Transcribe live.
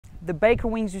The Baker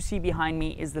wings you see behind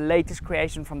me is the latest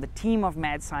creation from the team of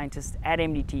mad scientists at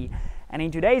MDT. And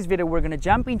in today's video, we're going to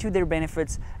jump into their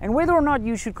benefits and whether or not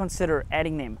you should consider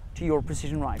adding them to your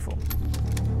precision rifle.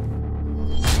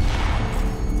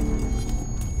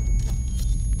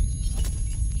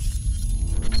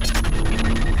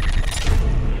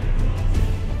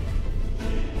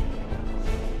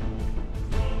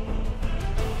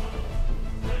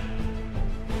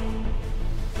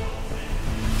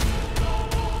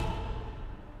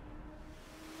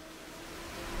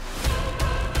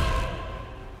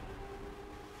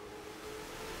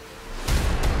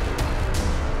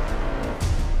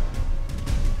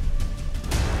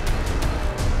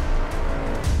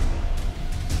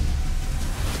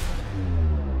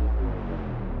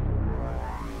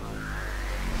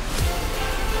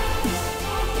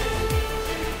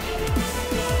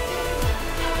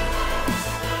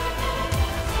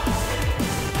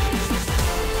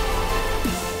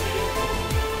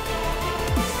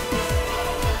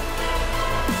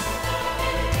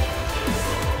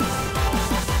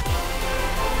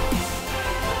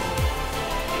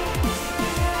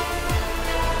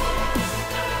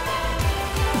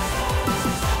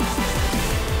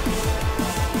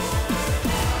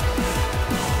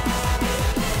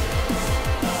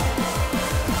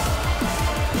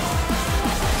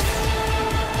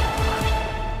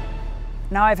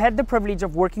 Now, I've had the privilege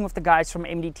of working with the guys from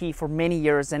MDT for many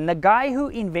years, and the guy who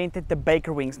invented the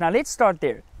Baker wings. Now, let's start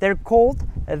there. They're called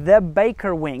the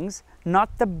Baker wings,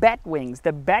 not the bat wings.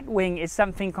 The bat wing is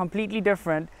something completely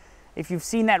different. If you've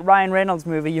seen that Ryan Reynolds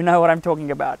movie, you know what I'm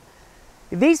talking about.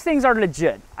 These things are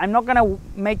legit. I'm not gonna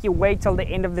make you wait till the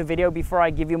end of the video before I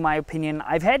give you my opinion.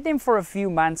 I've had them for a few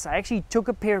months. I actually took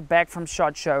a pair back from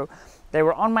SHOT Show. They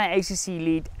were on my ACC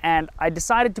Elite, and I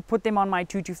decided to put them on my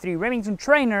 223 Remington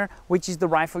Trainer, which is the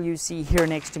rifle you see here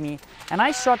next to me. And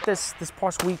I shot this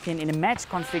past weekend in a match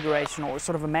configuration, or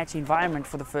sort of a match environment,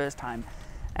 for the first time.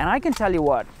 And I can tell you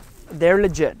what, they're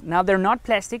legit. Now, they're not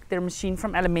plastic, they're machined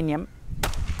from aluminium.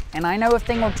 And I know a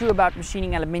thing or two about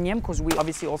machining aluminium because we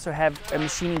obviously also have a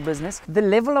machining business. The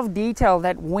level of detail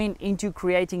that went into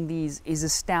creating these is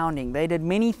astounding. They did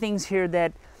many things here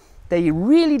that they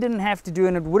really didn't have to do,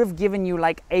 and it would have given you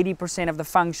like 80% of the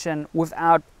function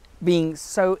without being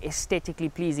so aesthetically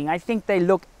pleasing. I think they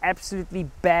look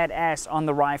absolutely badass on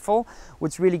the rifle.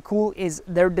 What's really cool is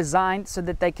they're designed so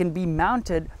that they can be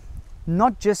mounted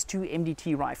not just to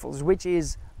MDT rifles, which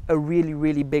is a really,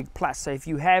 really big plus. So if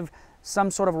you have some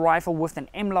sort of rifle with an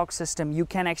M-lock system, you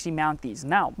can actually mount these.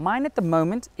 Now, mine at the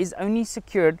moment is only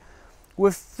secured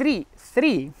with three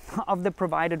of the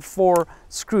provided 4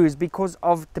 screws because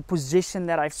of the position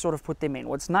that I've sort of put them in.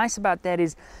 What's nice about that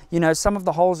is, you know, some of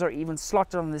the holes are even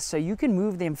slotted on this, so you can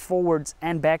move them forwards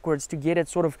and backwards to get it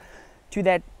sort of to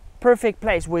that perfect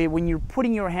place where when you're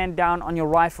putting your hand down on your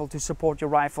rifle to support your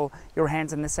rifle, your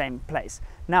hand's in the same place.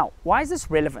 Now, why is this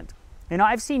relevant? You know,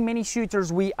 I've seen many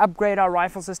shooters, we upgrade our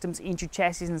rifle systems into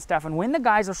chassis and stuff, and when the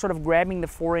guys are sort of grabbing the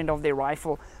forend of their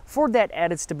rifle for that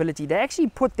added stability, they actually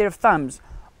put their thumbs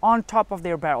on top of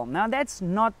their barrel. Now, that's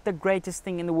not the greatest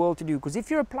thing in the world to do, because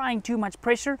if you're applying too much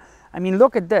pressure, I mean,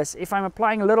 look at this. If I'm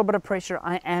applying a little bit of pressure,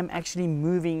 I am actually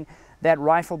moving that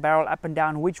rifle barrel up and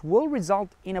down, which will result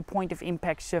in a point of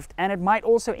impact shift, and it might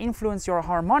also influence your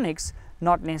harmonics,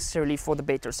 not necessarily for the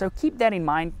better. So keep that in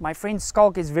mind. My friend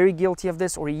Skulk is very guilty of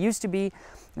this, or he used to be,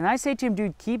 and I said to him,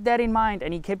 dude, keep that in mind,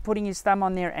 and he kept putting his thumb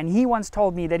on there, and he once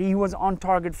told me that he was on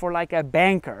target for like a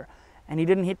banker, and he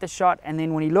didn't hit the shot, and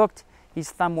then when he looked,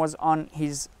 his thumb was on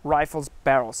his rifle's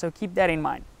barrel. So keep that in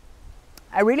mind.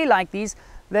 I really like these.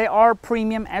 They are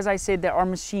premium. As I said, they are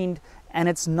machined, and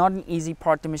it's not an easy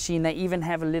part to machine. They even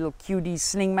have a little QD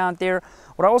sling mount there.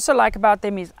 What I also like about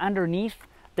them is underneath,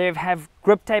 they have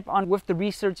grip tape on. With the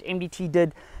research MDT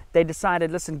did, they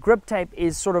decided, listen, grip tape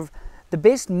is sort of the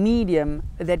best medium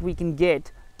that we can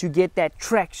get to get that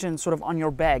traction sort of on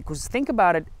your bag. Because think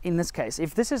about it in this case.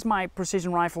 If this is my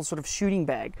precision rifle sort of shooting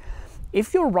bag,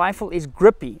 if your rifle is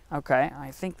grippy, okay,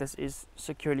 I think this is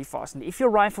securely fastened. If your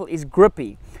rifle is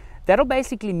grippy, that'll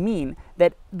basically mean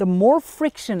that the more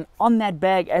friction on that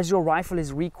bag as your rifle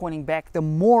is recoiling back, the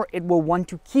more it will want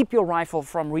to keep your rifle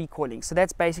from recoiling. So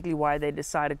that's basically why they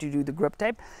decided to do the grip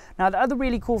tape. Now, the other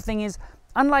really cool thing is,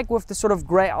 unlike with the sort of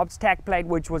Grey Ops tack plate,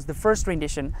 which was the first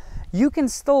rendition, you can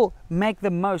still make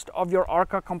the most of your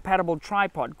ARCA compatible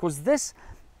tripod, because this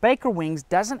Baker wings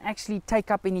doesn't actually take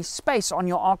up any space on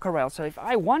your ARCA rail. So if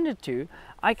I wanted to,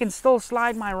 I can still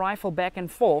slide my rifle back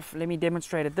and forth. Let me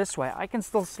demonstrate it this way. I can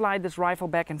still slide this rifle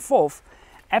back and forth,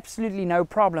 absolutely no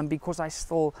problem, because I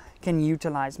still can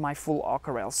utilize my full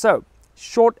ARCA rail. So,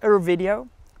 shorter video,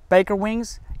 Baker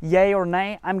wings, yay or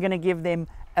nay? I'm gonna give them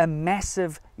a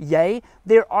massive yay.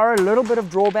 There are a little bit of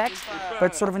drawbacks,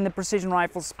 but sort of in the precision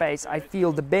rifle space, I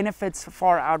feel the benefits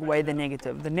far outweigh the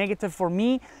negative. The negative for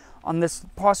me, on this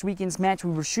past weekend's match,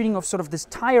 we were shooting off sort of this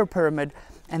tire pyramid,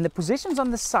 and the positions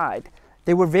on the side,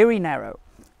 they were very narrow.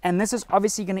 And this is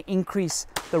obviously going to increase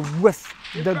the width,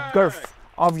 the girth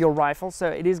of your rifle, so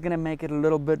it is going to make it a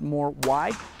little bit more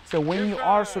wide. So when you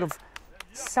are sort of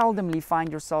seldomly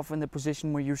find yourself in the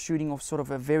position where you're shooting off sort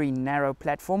of a very narrow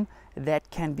platform, that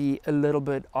can be a little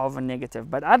bit of a negative.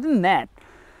 But other than that,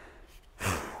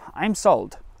 I'm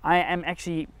sold. I am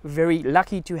actually very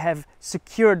lucky to have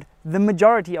secured the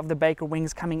majority of the Baker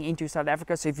wings coming into South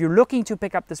Africa. So if you're looking to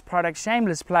pick up this product,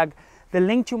 shameless plug, the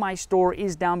link to my store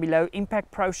is down below,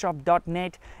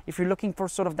 impactproshop.net. If you're looking for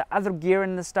sort of the other gear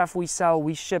and the stuff we sell,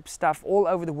 we ship stuff all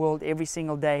over the world every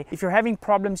single day. If you're having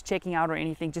problems checking out or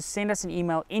anything, just send us an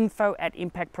email,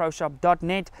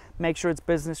 info@impactproshop.net. Make sure it's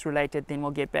business related, then we'll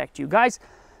get back to you. Guys,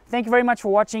 thank you very much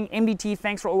for watching. MDT,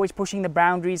 thanks for always pushing the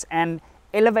boundaries and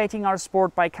elevating our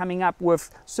sport by coming up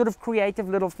with sort of creative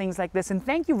little things like this. And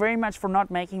thank you very much for not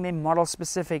making them model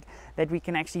specific, that we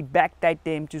can actually backdate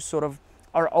them to sort of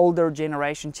our older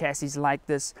generation chassis like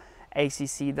this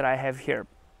ACC that I have here.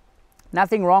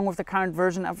 Nothing wrong with the current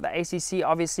version of the ACC.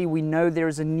 Obviously, we know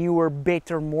there's a newer,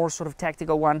 better, more sort of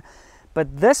tactical one,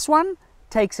 but this one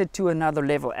takes it to another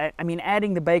level. I mean,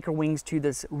 adding the Baker wings to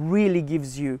this really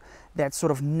gives you that sort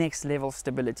of next level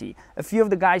stability. A few of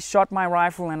the guys shot my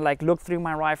rifle and like looked through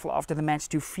my rifle after the match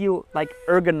to feel like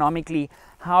ergonomically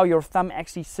how your thumb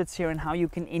actually sits here and how you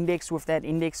can index with that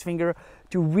index finger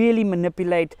to really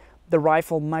manipulate the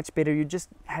rifle much better. You just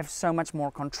have so much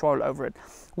more control over it.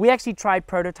 We actually tried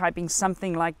prototyping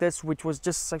something like this, which was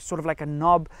just like, sort of like a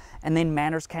knob, and then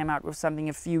Manners came out with something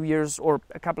a few years or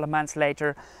a couple of months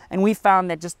later, and we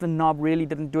found that just the knob really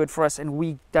didn't do it for us, and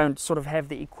we don't sort of have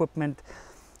the equipment,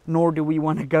 nor do we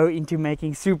want to go into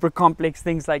making super complex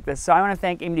things like this. So I want to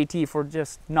thank MDT for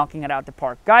just knocking it out the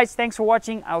park. Guys, thanks for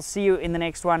watching. I'll see you in the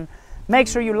next one. Make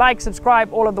sure you like,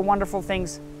 subscribe, all of the wonderful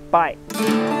things. Bye.